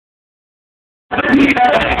Let's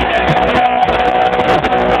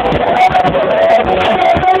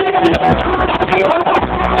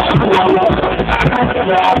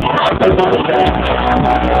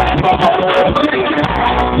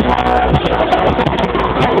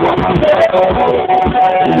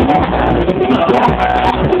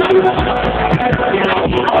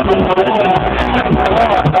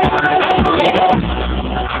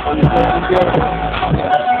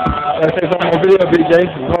say something on video, BJ.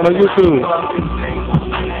 It's going on YouTube.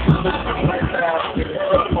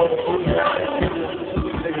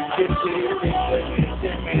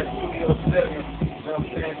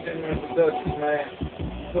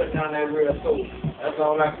 Putting on that real soul. That's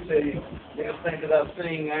all I can tell you. Niggas think that I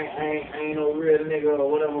sing, I ain't no real nigga or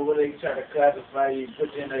whatever, they try to classify you, put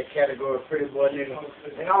you in that category of pretty boy nigga.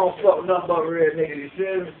 And I don't fuck nothing but real niggas, you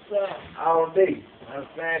feel me? All day.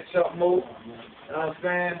 Understand? Chuck move.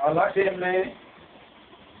 Understand? I like that, man.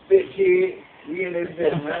 Big kid. We in this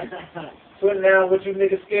bitch, man. Putting down what you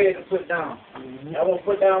niggas scared to put down. I won't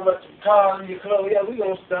put down much cars in your clothes. Yeah, we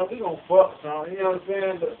gonna stuff, we gonna fuck something, you know what I'm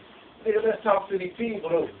saying? But nigga, let's talk to these people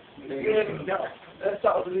though. Let's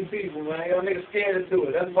talk to these people, man. Y'all niggas scared to do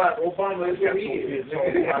it. That's why Obama is who he is.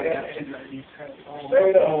 Straight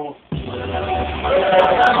up.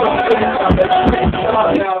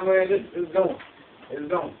 Now, man, this is going. It's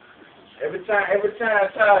going. Every time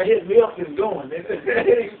Tyler hits me up, it's going. You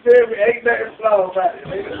feel me? Ain't nothing flaw about it,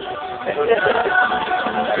 nigga.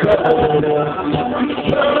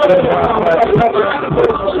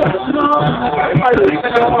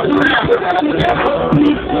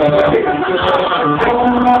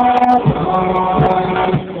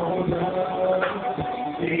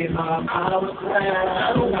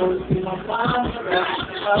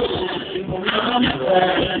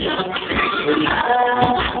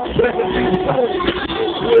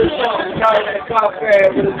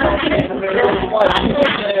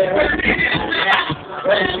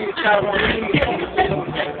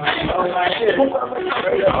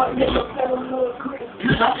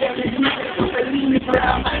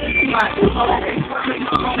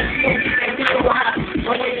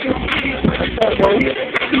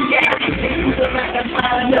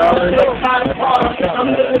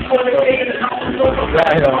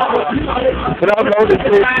 But I'll know this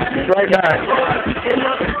right now.